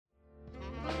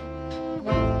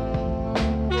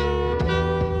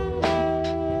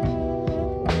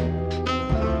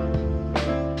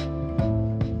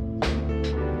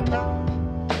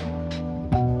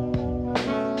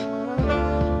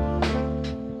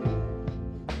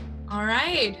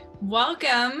right,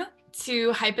 welcome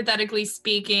to Hypothetically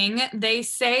Speaking. They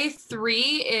say 3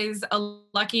 is a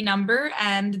lucky number,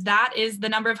 and that is the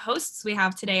number of hosts we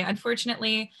have today.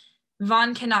 Unfortunately,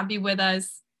 Vaughn cannot be with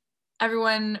us.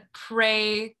 Everyone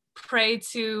pray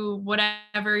to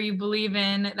whatever you believe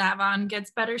in that Vaughn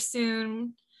gets better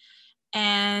soon.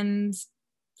 And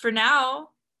for now,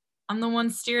 I'm the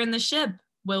one steering the ship.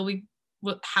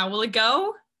 How will it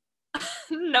go?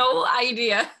 No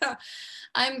idea.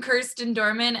 I'm Kirsten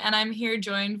Dorman, and I'm here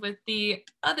joined with the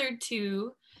other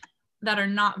two that are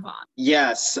not Vaughn.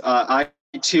 Yes, I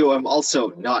too am also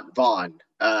not Vaughn.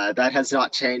 That has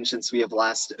not changed since we have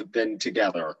last been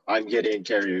together. I'm Gideon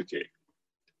Karaoke.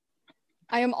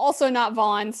 I am also not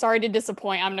Vaughn. Sorry to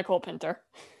disappoint. I'm Nicole Pinter.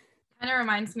 Kind of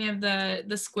reminds me of the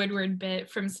Squidward bit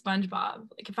from SpongeBob.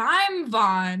 Like, if I'm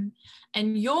Vaughn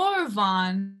and you're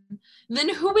Vaughn, then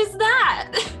who is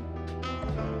that?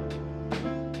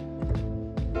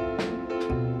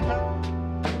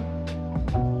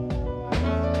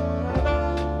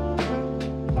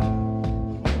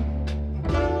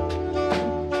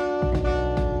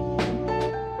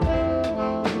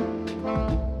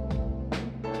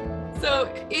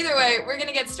 Either way, we're going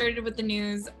to get started with the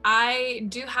news. I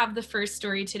do have the first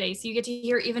story today, so you get to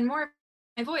hear even more of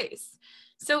my voice.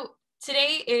 So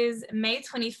today is May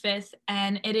 25th,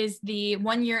 and it is the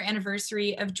 1-year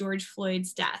anniversary of George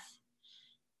Floyd's death.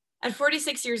 At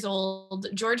 46 years old,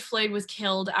 George Floyd was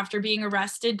killed after being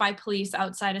arrested by police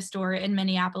outside a store in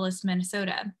Minneapolis,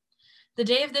 Minnesota. The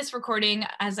day of this recording,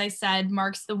 as I said,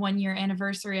 marks the 1-year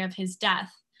anniversary of his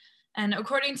death. And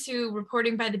according to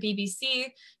reporting by the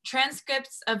BBC,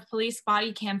 transcripts of police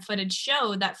body cam footage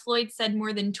show that Floyd said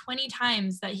more than 20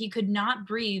 times that he could not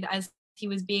breathe as he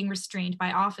was being restrained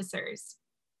by officers.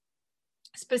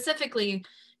 Specifically,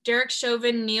 Derek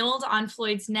Chauvin kneeled on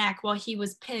Floyd's neck while he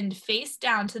was pinned face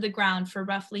down to the ground for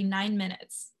roughly 9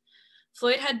 minutes.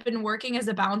 Floyd had been working as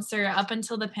a bouncer up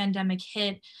until the pandemic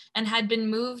hit and had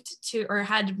moved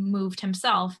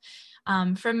himself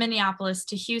from Minneapolis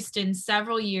to Houston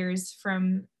several years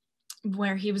from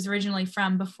where he was originally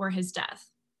from before his death.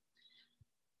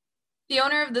 The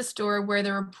owner of the store where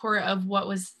the report of what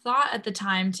was thought at the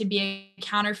time to be a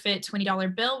counterfeit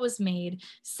 $20 bill was made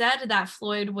said that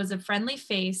Floyd was a friendly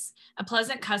face, a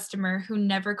pleasant customer who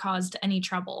never caused any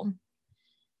trouble.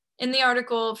 In the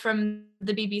article from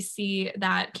the BBC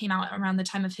that came out around the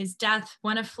time of his death,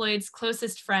 one of Floyd's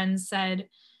closest friends said,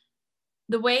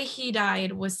 "The way he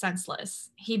died was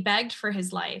senseless. He begged for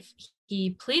his life.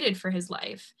 He pleaded for his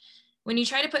life. When you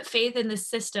try to put faith in this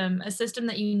system, a system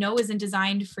that you know isn't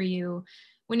designed for you,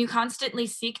 when you constantly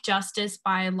seek justice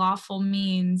by lawful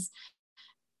means,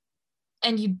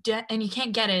 and you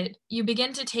can't get it, you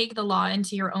begin to take the law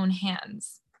into your own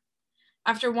hands."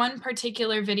 After one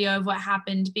particular video of what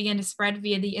happened began to spread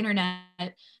via the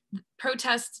internet,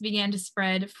 protests began to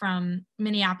spread from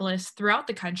Minneapolis throughout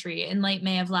the country in late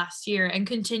May of last year and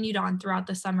continued on throughout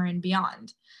the summer and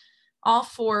beyond. All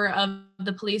 4 of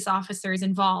the police officers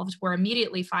involved were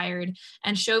immediately fired,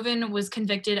 and Chauvin was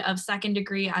convicted of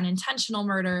 2nd-degree unintentional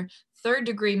murder,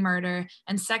 3rd-degree murder,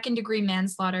 and 2nd-degree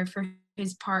manslaughter for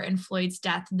his part in Floyd's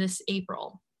death this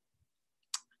April.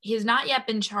 He has not yet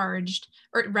been charged,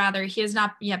 or rather, he has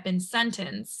not yet been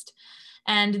sentenced.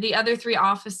 And the other 3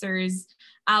 officers,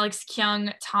 Alex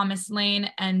Kyung, Thomas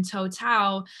Lane, and To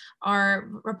Tao, are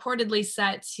reportedly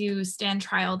set to stand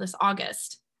trial this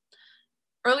August.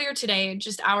 Earlier today,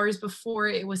 just hours before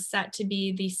it was set to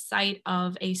be the site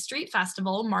of a street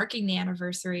festival marking the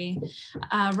anniversary,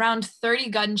 around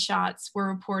 30 gunshots were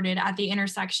reported at the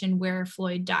intersection where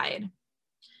Floyd died.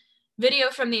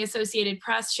 Video from the Associated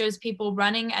Press shows people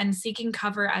running and seeking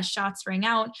cover as shots rang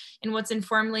out in what's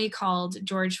informally called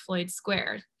George Floyd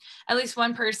Square. At least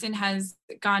one person has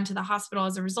gone to the hospital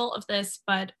as a result of this,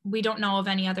 but we don't know of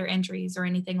any other injuries or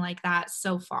anything like that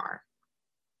so far.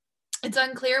 It's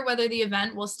unclear whether the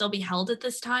event will still be held at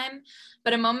this time,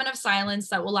 but a moment of silence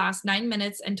that will last 9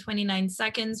 minutes and 29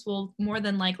 seconds will more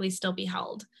than likely still be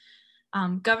held.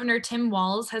 Governor Tim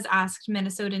Walz has asked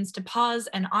Minnesotans to pause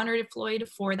and honor Floyd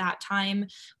for that time,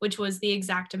 which was the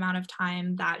exact amount of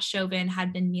time that Chauvin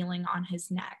had been kneeling on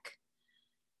his neck.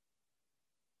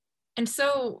 And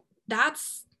so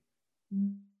that's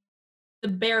the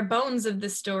bare bones of the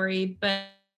story, but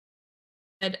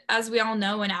as we all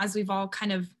know, and as we've all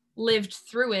kind of lived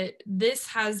through it, this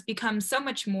has become so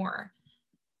much more.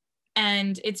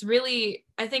 And it's really,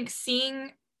 I think,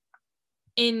 seeing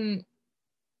in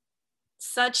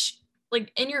such,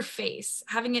 like, in your face,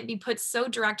 having it be put so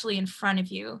directly in front of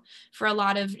you for a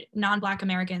lot of non-Black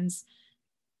Americans,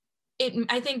 it,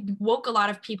 I think, woke a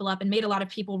lot of people up and made a lot of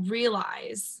people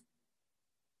realize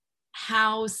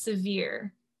how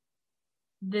severe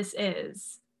this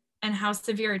is and how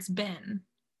severe it's been.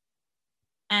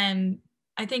 And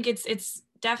I think it's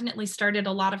definitely started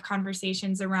a lot of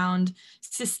conversations around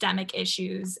systemic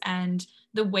issues and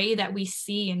the way that we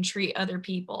see and treat other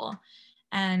people.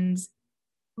 And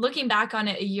looking back on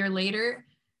it a year later,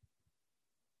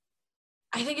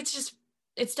 I think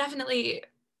it's definitely,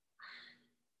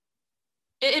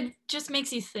 it just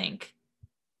makes you think,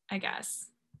 I guess.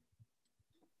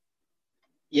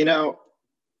 You know,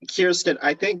 Kirsten,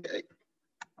 I think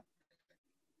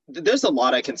there's a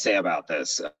lot I can say about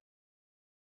this.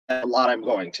 A lot I'm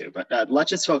going to, but let's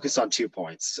just focus on 2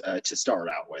 points to start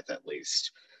out with, at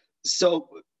least. So,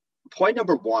 point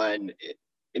number one,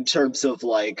 in terms of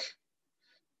like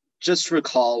just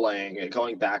recalling and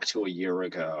going back to a year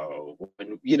ago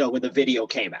when, you know, when the video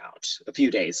came out a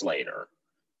few days later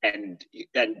and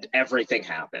everything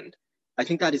happened, I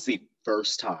think that is the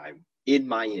first time in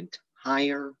my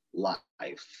entire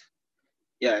life,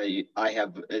 yeah, I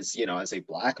have, as you know, as a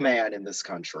Black man in this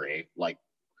country, like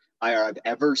I've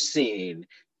ever seen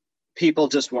people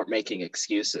just weren't making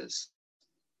excuses.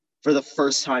 For the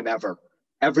first time ever,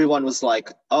 everyone was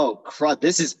like, oh crud,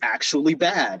 this is actually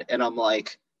bad. And I'm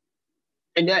like,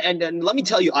 and let me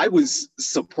tell you, I was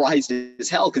surprised as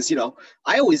hell, because, you know,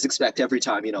 I always expect every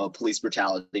time, you know, a police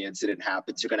brutality incident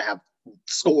happens, you're going to have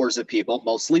scores of people,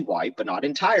 mostly white, but not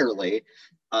entirely,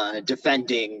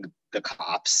 defending the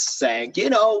cops, saying, you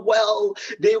know, well,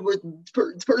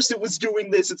 the person was doing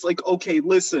this. It's like, okay,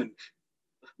 listen,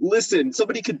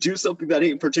 somebody could do something that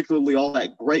ain't particularly all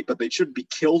that great, but they shouldn't be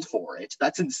killed for it.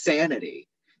 That's insanity.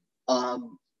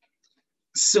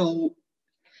 So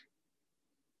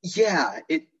yeah,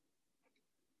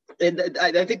 and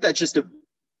I think that's just a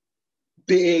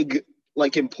big,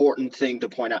 like, important thing to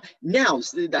point out. Now,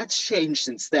 that's changed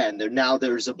since then. Now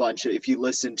there's a bunch of, if you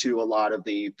listen to a lot of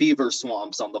the fever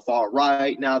swamps on the far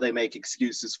right, now they make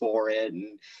excuses for it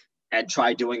and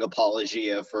try doing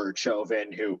apologia for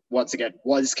Chauvin, who, once again,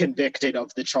 was convicted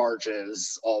of the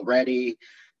charges already.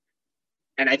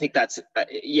 And I think that's,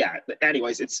 yeah,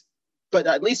 anyways, but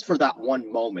at least for that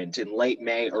one moment in late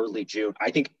May, early June,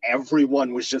 I think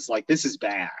everyone was just like, this is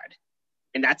bad.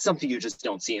 And that's something you just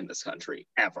don't see in this country,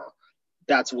 ever.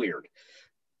 That's weird.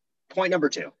 Point number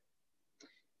two,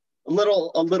 a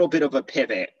little bit of a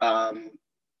pivot,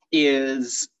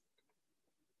 is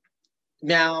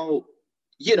now,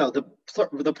 you know,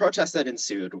 the protests that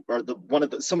ensued are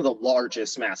some of the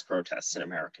largest mass protests in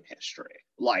American history.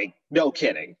 Like, no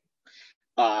kidding.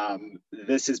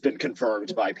 This has been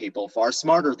confirmed by people far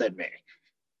smarter than me.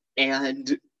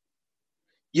 And,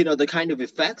 you know, the kind of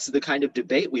effects, the kind of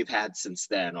debate we've had since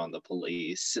then on the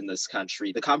police in this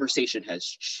country, the conversation has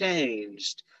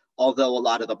changed, although a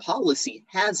lot of the policy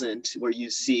hasn't, where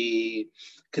you see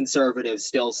conservatives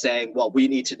still saying, well, we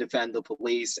need to defend the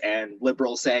police, and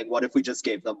liberals saying, what if we just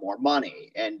gave them more money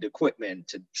and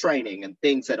equipment and training and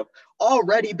things that have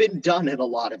already been done in a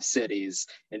lot of cities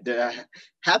and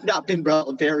have not been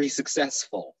very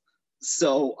successful.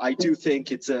 So I do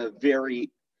think it's I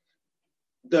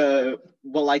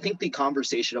think the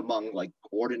conversation among, like,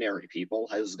 ordinary people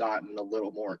has gotten a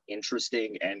little more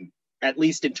interesting, and at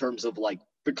least in terms of, like,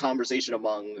 the conversation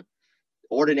among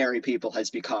ordinary people has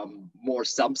become more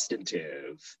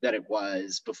substantive than it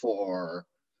was before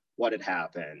what had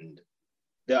happened,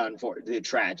 the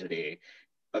tragedy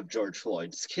of George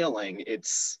Floyd's killing.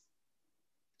 It's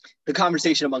the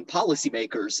conversation among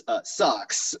policymakers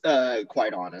sucks,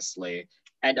 quite honestly.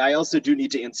 And I also do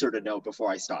need to insert a note before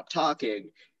I stop talking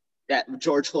that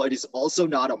George Floyd is also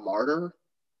not a martyr.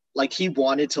 Like, he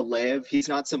wanted to live. He's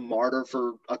not some martyr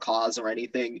for a cause or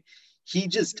anything. He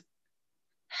just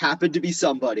happened to be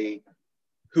somebody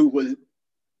who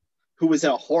was in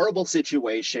a horrible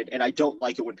situation, and I don't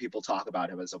like it when people talk about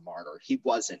him as a martyr. He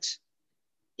wasn't.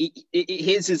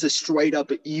 His is a straight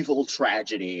up evil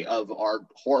tragedy of our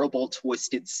horrible,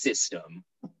 twisted system.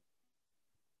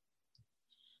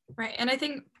 Right. And I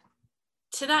think,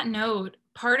 to that note,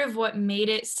 part of what made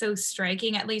it so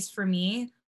striking, at least for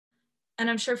me, and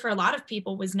I'm sure for a lot of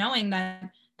people, was knowing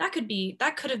that that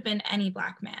could have been any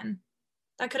Black man.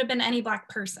 That could have been any Black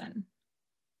person.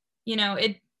 You know,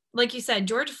 like you said,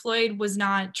 George Floyd was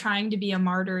not trying to be a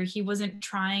martyr. He wasn't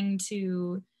trying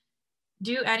to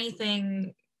do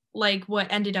anything like what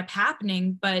ended up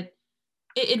happening, but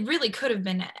it really could have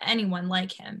been anyone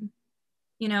like him,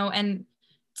 you know. And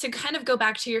to kind of go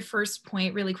back to your first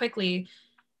point really quickly,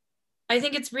 I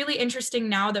think it's really interesting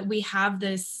now that we have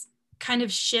this kind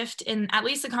of shift in at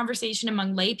least the conversation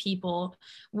among lay people,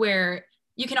 where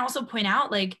you can also point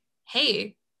out, like,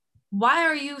 hey, why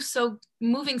are you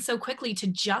moving so quickly to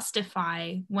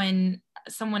justify when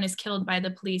someone is killed by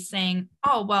the police saying,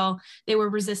 oh, well, they were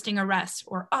resisting arrest,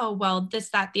 or, oh, well, this,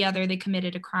 that, the other, they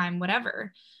committed a crime,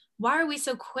 whatever. Why are we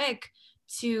so quick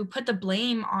to put the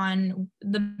blame on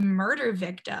the murder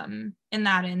victim in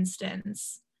that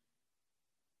instance?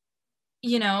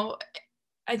 You know,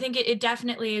 I think it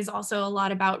definitely is also a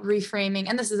lot about reframing,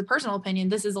 and this is a personal opinion,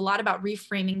 this is a lot about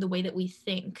reframing the way that we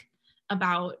think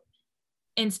about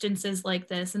instances like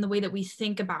this and the way that we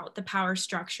think about the power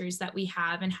structures that we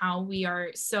have and how we are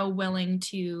so willing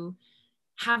to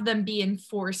have them be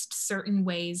enforced certain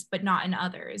ways, but not in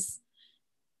others.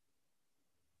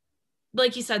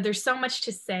 Like you said, there's so much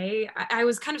to say. I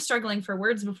was kind of struggling for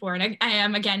words before, and I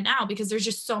am again now, because there's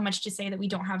just so much to say that we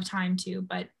don't have time to.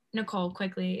 But Nicole,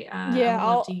 quickly, I would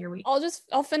love to hear what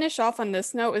I'll finish off on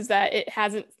this note, is that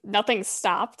nothing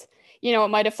stopped. You know, it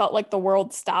might have felt like the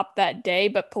world stopped that day,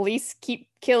 but police keep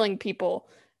killing people,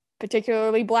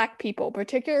 particularly Black people,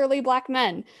 particularly Black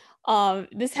men.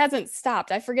 This hasn't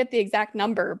stopped. I forget the exact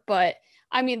number, but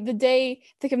I mean, the day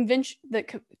the convention,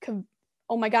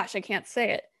 oh my gosh, I can't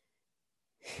say it.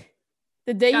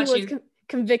 The day he was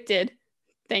convicted,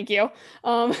 thank you.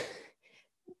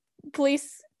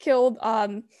 Police killed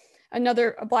a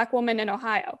Black woman in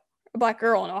Ohio, a Black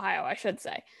girl in Ohio, I should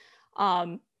say.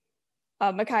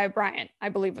 Ma'Khia Bryant, I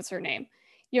believe was her name.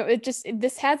 You know,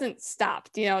 this hasn't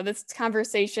stopped. You know, this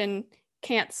conversation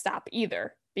can't stop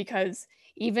either, because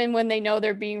even when they know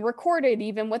they're being recorded,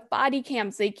 even with body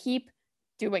cams, they keep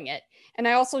doing it. And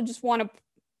I also just want to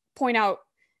point out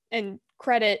and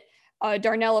credit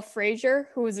Darnella Frazier,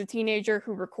 who was a teenager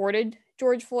who recorded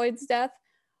George Floyd's death.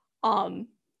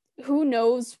 Who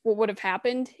knows what would have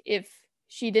happened if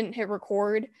she didn't hit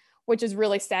record, which is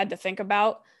really sad to think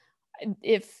about.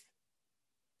 If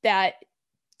that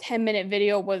 10-minute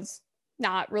video was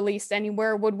not released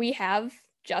anywhere, would we have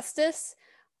justice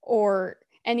or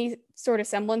any sort of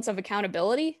semblance of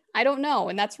accountability? I don't know.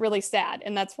 And that's really sad.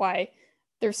 And that's why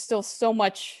there's still so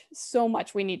much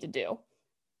we need to do.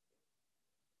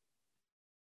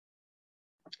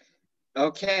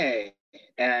 Okay.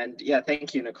 And yeah,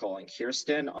 thank you, Nicole and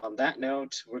Kirsten. On that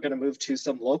note, we're going to move to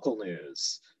some local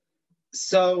news.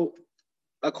 So,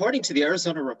 according to the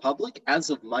Arizona Republic, as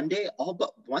of Monday, all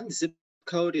but one zip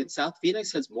code in South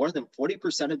Phoenix has more than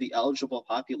 40% of the eligible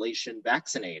population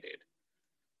vaccinated.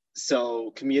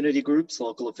 So, community groups,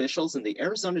 local officials, and the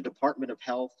Arizona Department of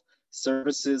Health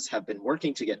Services have been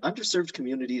working to get underserved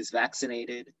communities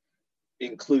vaccinated,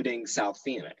 including South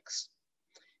Phoenix.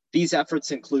 These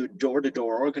efforts include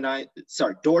door-to-door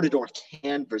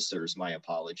canvassers, my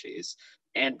apologies,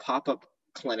 and pop-up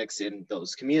clinics in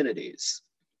those communities.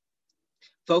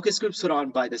 Focus groups put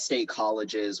on by the state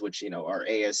colleges, which, you know, are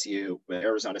ASU,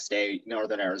 Arizona State,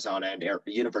 Northern Arizona, and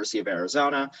University of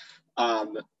Arizona,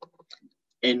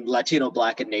 in Latino,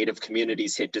 Black, and Native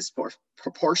communities hit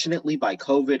disproportionately by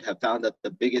COVID, have found that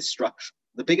the biggest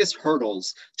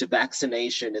hurdles to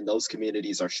vaccination in those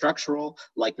communities are structural,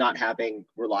 like not having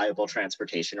reliable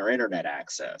transportation or internet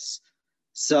access.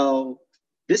 So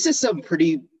this is some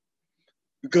pretty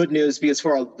good news, because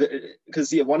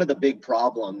one of the big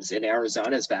problems in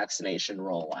Arizona's vaccination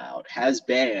rollout has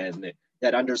been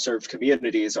that underserved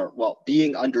communities are,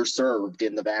 being underserved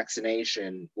in the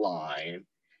vaccination line.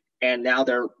 And now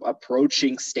they're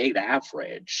approaching state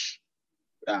average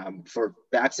for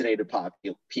vaccinated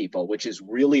people, which is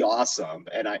really awesome.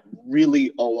 And I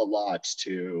really owe a lot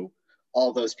to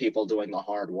all those people doing the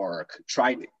hard work,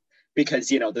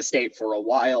 because, you know, the state for a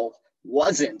while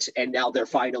wasn't, and now they're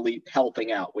finally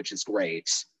helping out, which is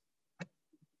great.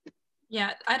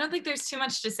 Yeah, I don't think there's too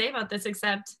much to say about this,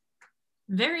 except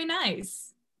very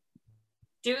nice.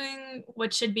 Doing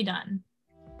what should be done.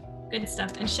 Good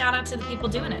stuff. And shout out to the people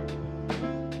doing it.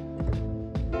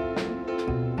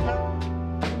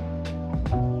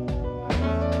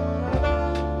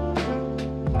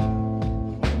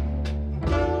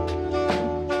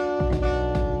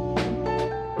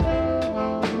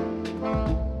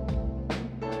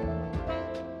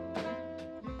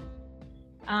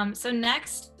 So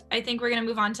next, I think we're going to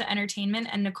move on to entertainment,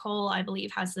 and Nicole, I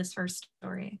believe, has this first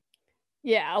story.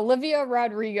 Yeah, Olivia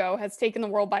Rodrigo has taken the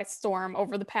world by storm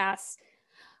over the past,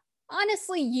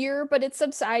 honestly, year, but it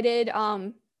subsided.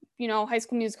 You know, High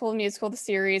School Musical, the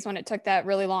series, when it took that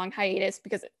really long hiatus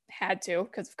because it had to,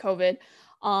 because of COVID.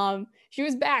 She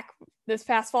was back this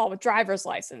past fall with Driver's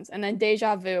License, and then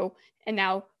Deja Vu, and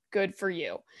now Good For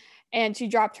You. And she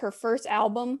dropped her first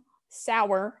album,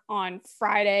 Sour, on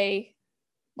Friday.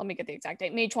 Let me get the exact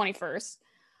date, May 21st.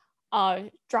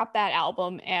 Dropped that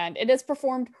album, and it has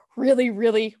performed really,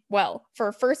 really well. For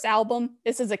her first album,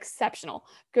 this is exceptional.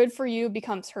 Good For You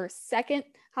becomes her second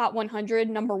Hot 100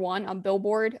 #1 on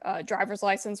Billboard. Driver's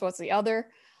License was the other.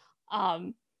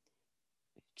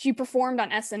 She performed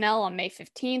on SNL on May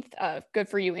 15th, Good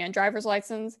For You and Driver's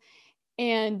License.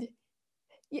 And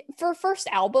for her first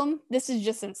album, this is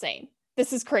just insane.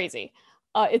 This is crazy.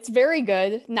 It's very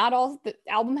good. Not all, the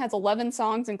album has 11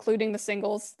 songs, including the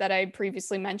singles that I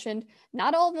previously mentioned.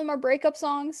 Not all of them are breakup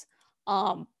songs,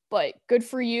 but Good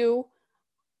For You,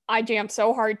 I jammed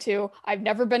so hard to. I've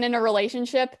never been in a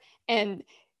relationship, and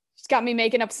it's got me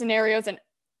making up scenarios, and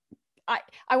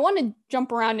I want to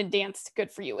jump around and dance to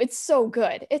Good For You. It's so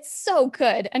good. It's so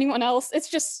good. Anyone else?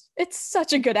 It's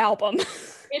such a good album.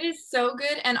 It is so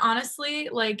good. And honestly,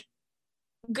 like,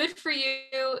 Good For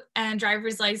You and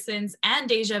Driver's License and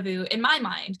Deja Vu, in my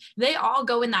mind, they all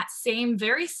go in that same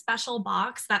very special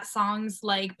box that songs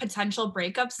like Potential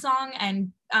Breakup Song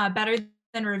and Better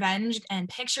Than Revenge and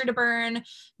Picture to Burn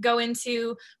go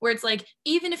into, where it's like,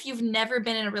 even if you've never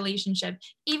been in a relationship,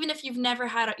 even if you've never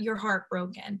had your heart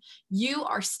broken, you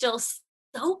are still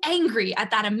so angry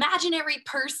at that imaginary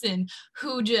person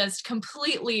who just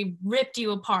completely ripped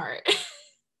you apart.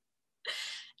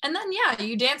 And then, yeah,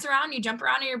 you dance around, you jump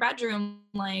around in your bedroom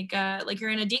like you're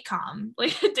in a DCOM,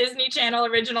 like a Disney Channel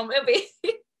original movie.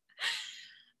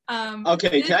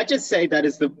 Okay, can I just say that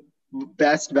is the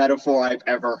best metaphor I've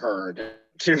ever heard,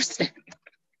 Kirsten?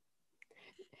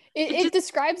 It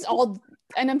describes all,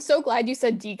 and I'm so glad you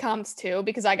said DCOMs too,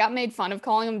 because I got made fun of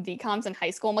calling them DCOMs in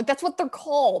high school. I'm like, that's what they're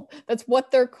called. That's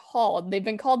what they're called. They've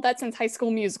been called that since High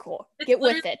School Musical. Get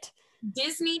with it.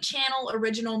 Disney Channel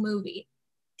original movie,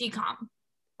 DCOM.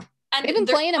 And they've been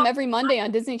playing them every Monday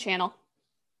on Disney Channel.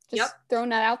 Just throwing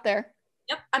that out there.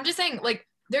 Yep. I'm just saying, like,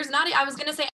 there's not, I was going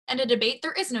to say end a debate.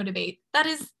 There is no debate. That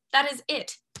is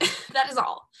it. That is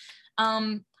all.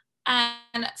 And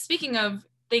speaking of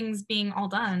things being all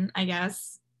done, I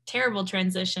guess, terrible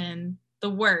transition, the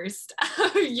worst,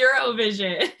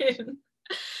 Eurovision.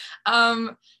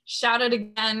 Shout out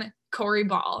again, Corey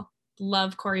Ball.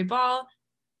 Love Corey Ball.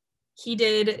 He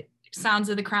did Sounds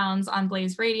of the Crowns on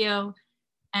Blaze Radio,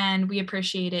 and we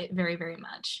appreciate it very, very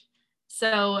much.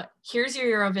 So here's your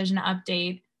Eurovision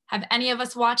update. Have any of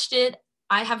us watched it?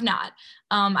 I have not.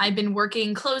 I've been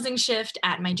working closing shift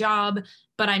at my job,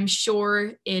 but I'm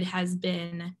sure it has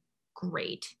been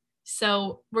great.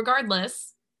 So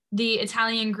regardless, the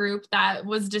Italian group that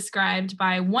was described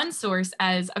by one source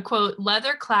as a, quote,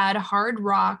 leather-clad hard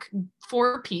rock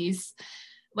four-piece,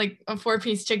 like a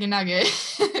four-piece chicken nugget,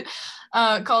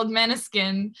 called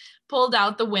Maneskin, pulled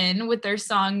out the win with their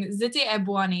song Zitti e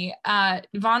Buoni.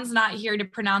 Vaughn's not here to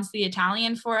pronounce the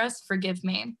Italian for us, forgive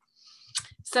me.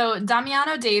 So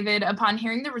Damiano David, upon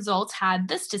hearing the results, had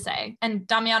this to say, and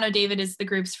Damiano David is the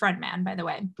group's frontman, by the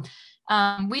way.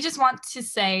 We just want to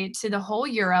say to the whole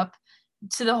Europe,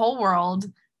 to the whole world,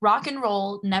 rock and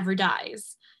roll never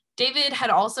dies. David had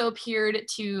also appeared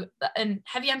to, and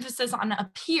heavy emphasis on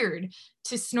appeared,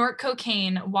 to snort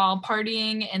cocaine while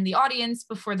partying in the audience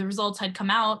before the results had come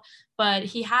out, but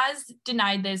he has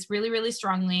denied this really, really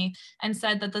strongly and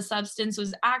said that the substance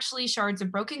was actually shards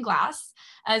of broken glass,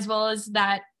 as well as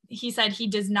that he said he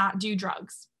does not do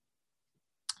drugs.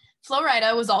 Flo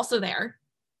Rida was also there.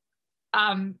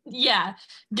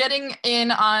 Getting in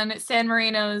on San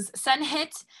Marino's Sen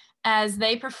Hit as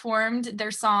they performed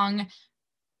their song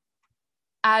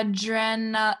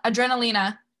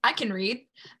Adrenalina, I can read,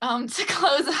 to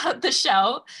close out the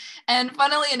show. And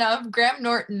funnily enough, Graham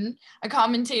Norton, a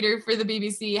commentator for the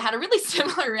BBC, had a really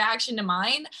similar reaction to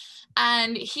mine.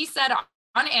 And he said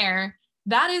on air,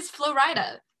 that is Flo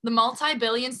Rida, the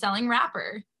multi-billion selling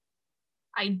rapper.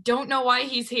 I don't know why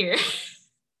he's here.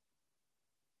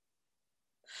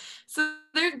 So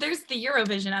there's the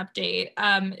Eurovision update.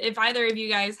 If either of you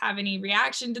guys have any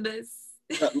reaction to this.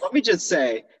 Let me just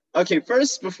say, okay,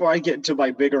 first, before I get to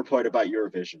my bigger point about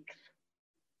Eurovision,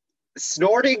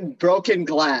 snorting broken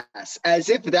glass, as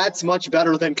if that's much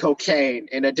better than cocaine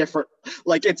in a different,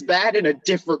 like, it's bad in a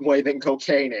different way than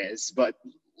cocaine is, but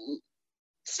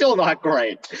still not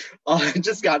great.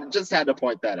 Just had to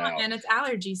point that out. And it's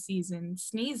allergy season,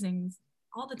 sneezing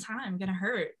all the time, gonna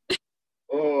hurt.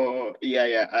 Oh,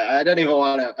 yeah. I don't even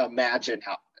want to imagine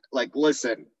how, like,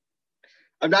 listen,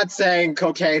 I'm not saying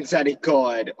cocaine's any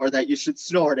good or that you should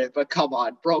snort it, but come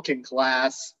on, broken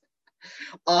glass.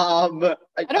 I don't know.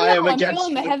 I'm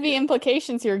feeling the heavy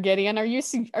implications here, Gideon. Are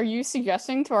you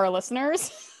suggesting to our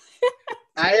listeners?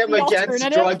 I am against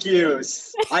drug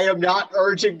use. I am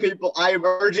urging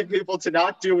people to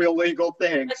not do illegal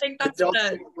things. I think that's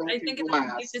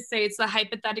it's to say it's the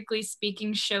Hypothetically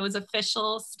Speaking show's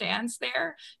official stance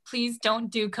there. Please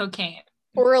don't do cocaine.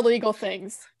 Or illegal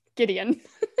things, Gideon.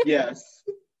 Yes.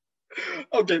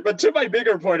 Okay, but to my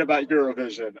bigger point about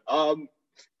Eurovision,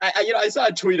 I saw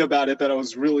a tweet about it that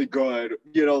was really good.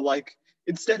 Like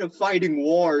instead of fighting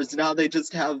wars, now they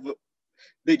just have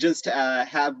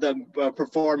them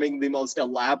performing the most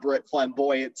elaborate,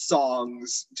 flamboyant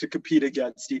songs to compete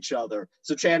against each other.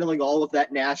 So channeling all of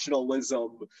that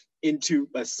nationalism into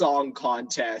a song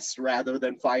contest rather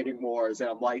than fighting wars. And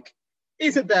I'm like,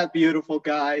 isn't that beautiful,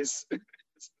 guys?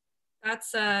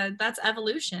 That's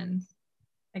evolution,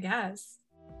 I guess.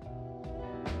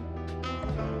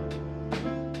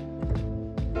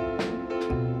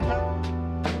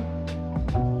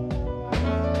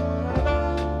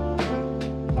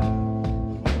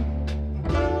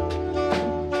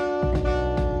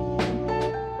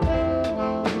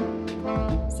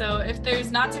 So if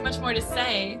there's not too much more to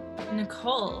say,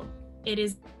 Nicole, it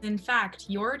is in fact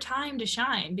your time to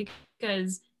shine,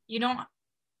 because you don't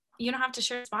have to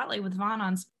share the spotlight with Vaughn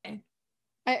on Sunday.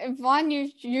 Vaughn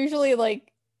usually,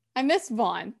 like, I miss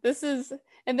Vaughn. This is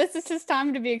his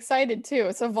time to be excited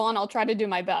too. So Vaughn, I'll try to do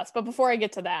my best. But before I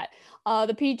get to that,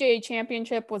 the PGA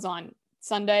Championship was on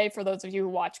Sunday. For those of you who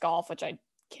watch golf, which I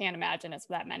can't imagine it's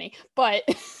that many, but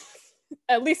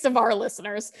at least of our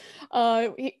listeners,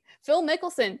 Phil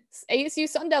Mickelson, ASU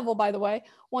Sun Devil, by the way,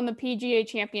 won the PGA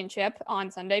Championship on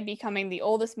Sunday, becoming the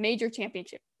oldest major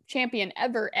champion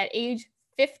ever at age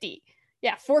 50.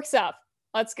 Yeah, forks up.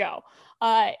 Let's go.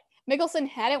 Mickelson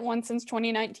hadn't won since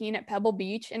 2019 at Pebble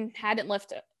Beach and hadn't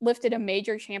lifted a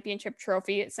major championship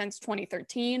trophy since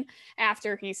 2013,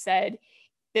 after he said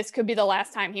this could be the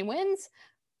last time he wins,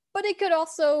 but it could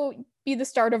also be the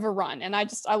start of a run. And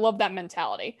I love that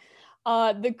mentality.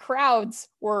 The crowds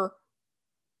were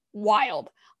wild.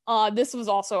 This was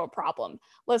also a problem.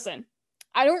 Listen,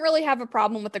 I don't really have a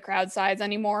problem with the crowd size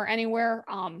anymore anywhere.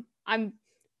 I'm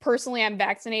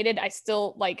vaccinated. I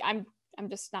still I'm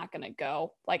just not going to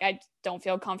go. Like, I don't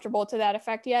feel comfortable to that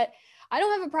effect yet. I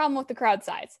don't have a problem with the crowd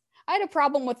size. I had a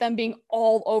problem with them being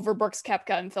all over Brooks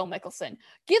Koepka and Phil Mickelson.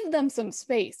 Give them some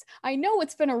space. I know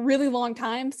it's been a really long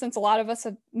time since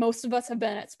most of us have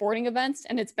been at sporting events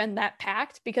and it's been that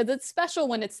packed, because it's special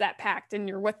when it's that packed and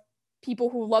you're with people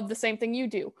who love the same thing you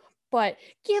do. But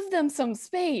give them some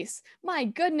space. My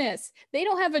goodness. They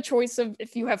don't have a choice of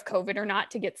if you have COVID or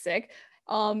not to get sick.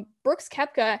 Brooks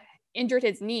Koepka injured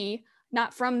his knee.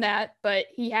 Not from that, but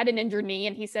he had an injured knee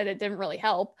and he said it didn't really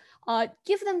help.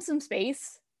 Give them some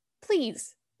space,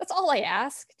 please. That's all I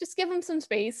ask. Just give them some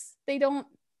space. They don't.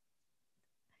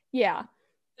 Yeah.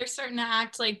 They're starting to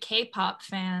act like K-pop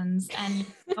fans. And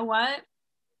you know what?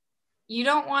 You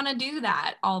don't want to do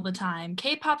that all the time.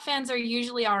 K-pop fans are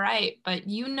usually all right, but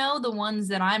you know the ones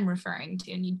that I'm referring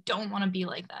to, and you don't want to be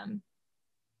like them.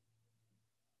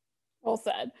 Well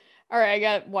said. All right, I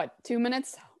got 2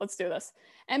 minutes? Let's do this.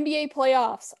 NBA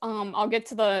playoffs. I'll get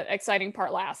to the exciting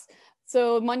part last.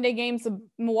 So Monday games, the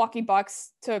Milwaukee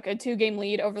Bucks took a 2-game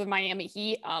lead over the Miami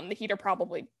Heat. The Heat are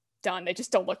probably done. They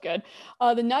just don't look good.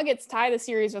 The Nuggets tie the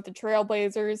series with the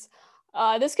Trailblazers.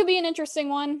 This could be an interesting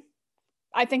one.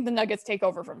 I think the Nuggets take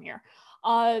over from here.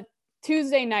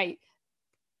 Tuesday night,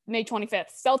 May 25th,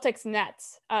 Celtics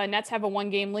Nets. Nets have a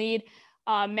 1-game lead.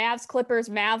 Mavs Clippers.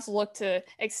 Mavs look to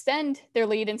extend their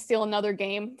lead and steal another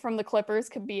game from the Clippers.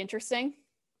 Could be interesting.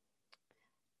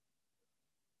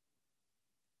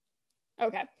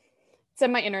 Okay.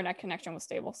 Said my internet connection was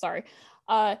stable. Sorry.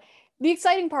 The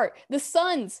exciting part, the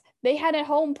Suns, they had a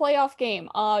home playoff game.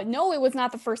 No, it was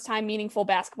not the first time meaningful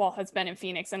basketball has been in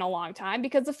Phoenix in a long time,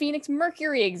 because the Phoenix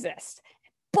Mercury exists.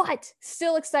 But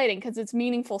still exciting because it's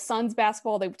meaningful Suns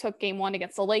basketball. They took game 1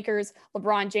 against the Lakers.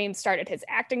 LeBron James started his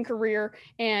acting career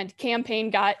and Cam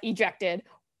Payne got ejected.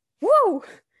 Woo!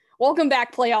 Welcome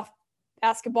back, playoff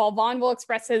basketball. Vaughn will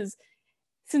express his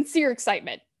sincere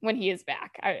excitement when he is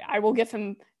back. I will give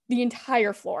him the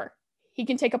entire floor. He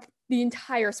can take up the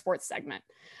entire sports segment.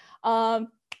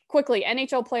 Quickly,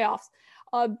 NHL playoffs.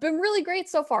 Been really great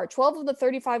so far. 12 of the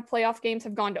 35 playoff games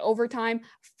have gone to overtime.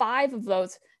 5 of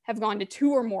those have gone to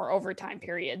 2 or more overtime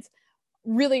periods.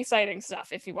 Really exciting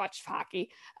stuff if you watch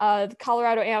hockey. The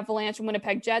Colorado Avalanche and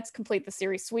Winnipeg Jets complete the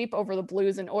series sweep over the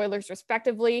Blues and Oilers,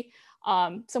 respectively.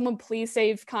 Someone please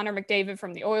save Connor McDavid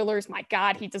from the Oilers. My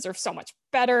God, he deserves so much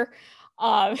better.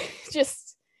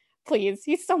 Just please,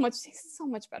 he's so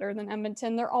much better than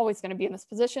Edmonton. They're always going to be in this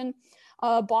position.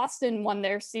 Boston won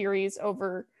their series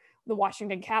over the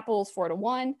Washington Capitals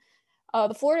 4-1.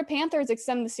 The Florida Panthers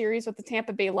extend the series with the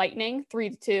Tampa Bay Lightning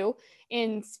 3-2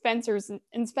 in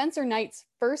Spencer Knight's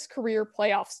first career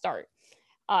playoff start.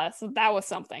 So that was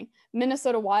something.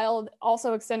 Minnesota Wild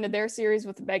also extended their series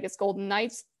with the Vegas Golden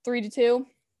Knights 3-2.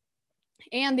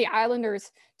 And the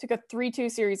Islanders took a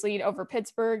 3-2 series lead over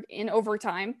Pittsburgh in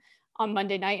overtime on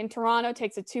Monday night, and Toronto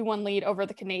takes a 2-1 lead over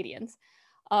the Canadiens.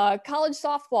 College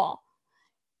softball,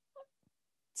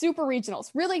 Super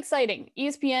Regionals, really exciting.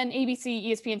 ESPN, ABC,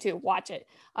 ESPN2, watch it.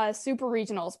 Super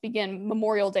Regionals begin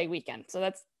Memorial Day weekend. So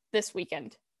that's this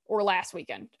weekend or last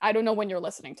weekend. I don't know when you're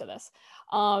listening to this.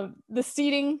 The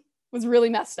seating was really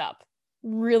messed up.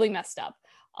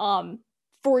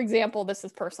 For example, this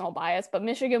is personal bias, but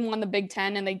Michigan won the Big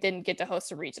Ten and they didn't get to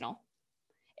host a regional.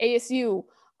 ASU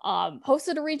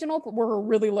hosted a regional, but were a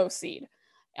really low seed.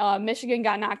 Michigan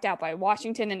got knocked out by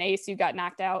Washington and ASU got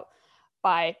knocked out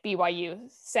by BYU,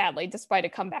 sadly, despite a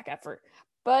comeback effort.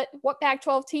 But what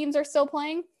Pac-12 teams are still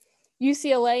playing?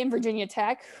 UCLA and Virginia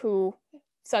Tech, who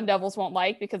Sun Devils won't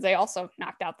like because they also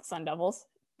knocked out the Sun Devils.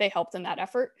 They helped in that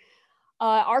effort.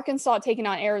 Arkansas taking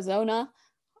on Arizona,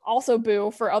 also boo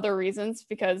for other reasons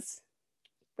because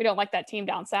we don't like that team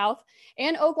down south.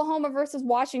 And Oklahoma versus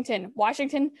Washington.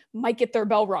 Washington might get their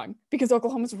bell rung because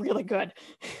Oklahoma's really good.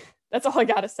 That's all I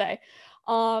got to say.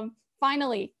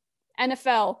 Finally,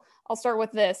 NFL. I'll start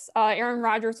with this. Aaron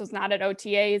Rodgers was not at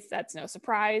OTAs. That's no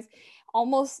surprise.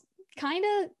 Almost kind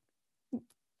of,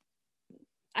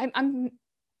 I'm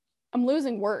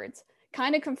losing words.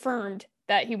 Kind of confirmed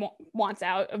that he wants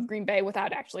out of Green Bay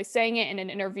without actually saying it in an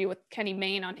interview with Kenny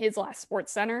Mayne on his last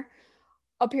SportsCenter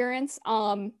appearance.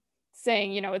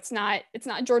 Saying, it's not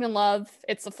Jordan Love,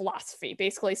 it's the philosophy.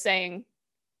 Basically saying,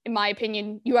 in my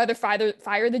opinion, you either fire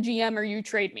the GM or you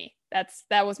trade me.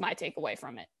 That was my takeaway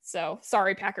from it. So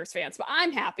sorry, Packers fans, but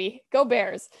I'm happy. Go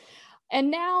Bears. And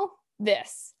now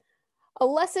this. A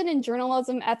lesson in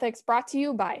journalism ethics brought to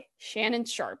you by Shannon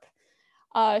Sharpe.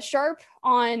 Sharpe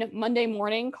on Monday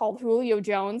morning called Julio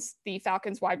Jones, the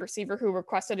Falcons wide receiver who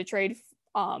requested a trade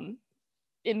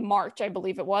in March, I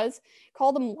believe it was,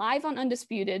 called him live on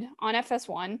Undisputed on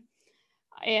FS1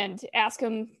 and asked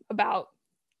him about,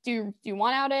 do you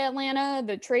want out of Atlanta,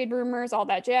 the trade rumors, all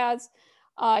that jazz.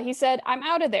 He said, I'm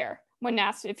out of there when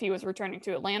asked if he was returning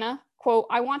to Atlanta. Quote,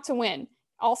 I want to win.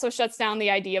 Also shuts down the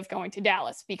idea of going to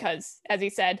Dallas because, as he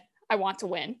said, I want to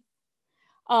win.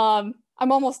 I'm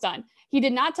almost done. He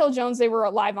did not tell Jones they were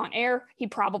live on air. He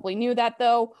probably knew that,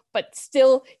 though. But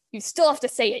still, you still have to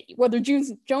say it. Whether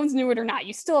Jones knew it or not,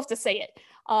 you still have to say it.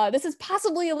 This is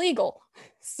possibly illegal.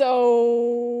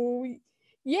 So,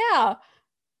 yeah,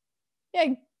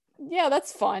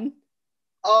 that's fun.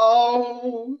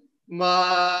 Oh,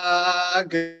 my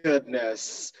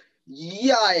goodness.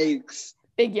 Yikes.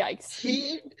 Big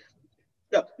yikes.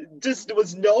 Just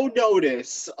was no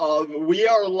notice of we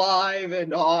are live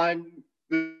and on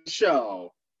the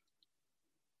show.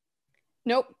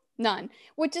 Nope, none.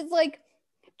 Which is like,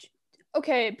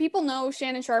 okay, people know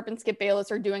Shannon Sharpe and Skip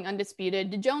Bayless are doing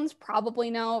Undisputed. Did Jones probably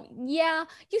know? Yeah,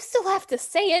 you still have to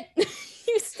say it.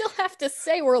 You still have to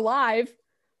say we're live.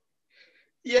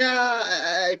 Yeah,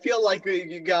 I feel like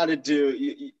you got to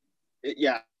do.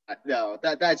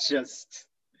 That's just.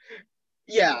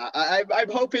 Yeah, I'm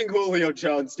hoping Julio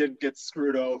Jones didn't get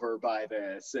screwed over by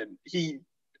this, and he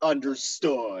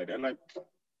understood. And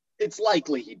it's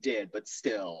likely he did, but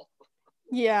still.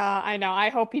 Yeah, I know. I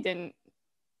hope he didn't,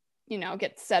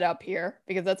 get set up here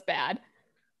because that's bad.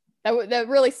 That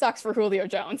really sucks for Julio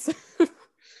Jones.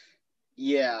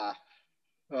 Yeah.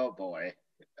 Oh boy.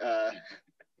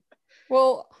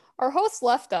 Well, our host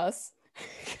left us.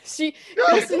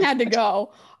 Kristen had to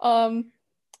go.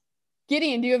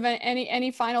 Gideon, do you have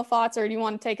any final thoughts, or do you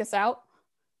want to take us out?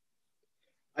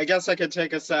 I guess I could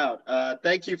take us out.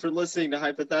 Thank you for listening to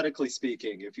Hypothetically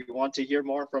Speaking. If you want to hear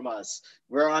more from us,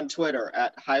 we're on Twitter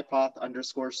at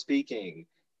hypoth_speaking.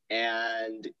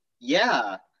 And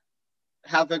yeah,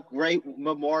 have a great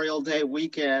Memorial Day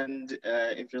weekend.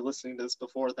 If you're listening to this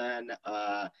before then,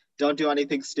 don't do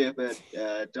anything stupid.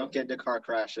 Don't get into car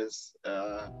crashes.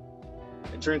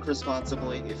 Drink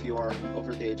responsibly if you are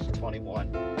over the age of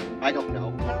 21. I don't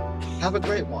know. Have a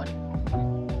great one.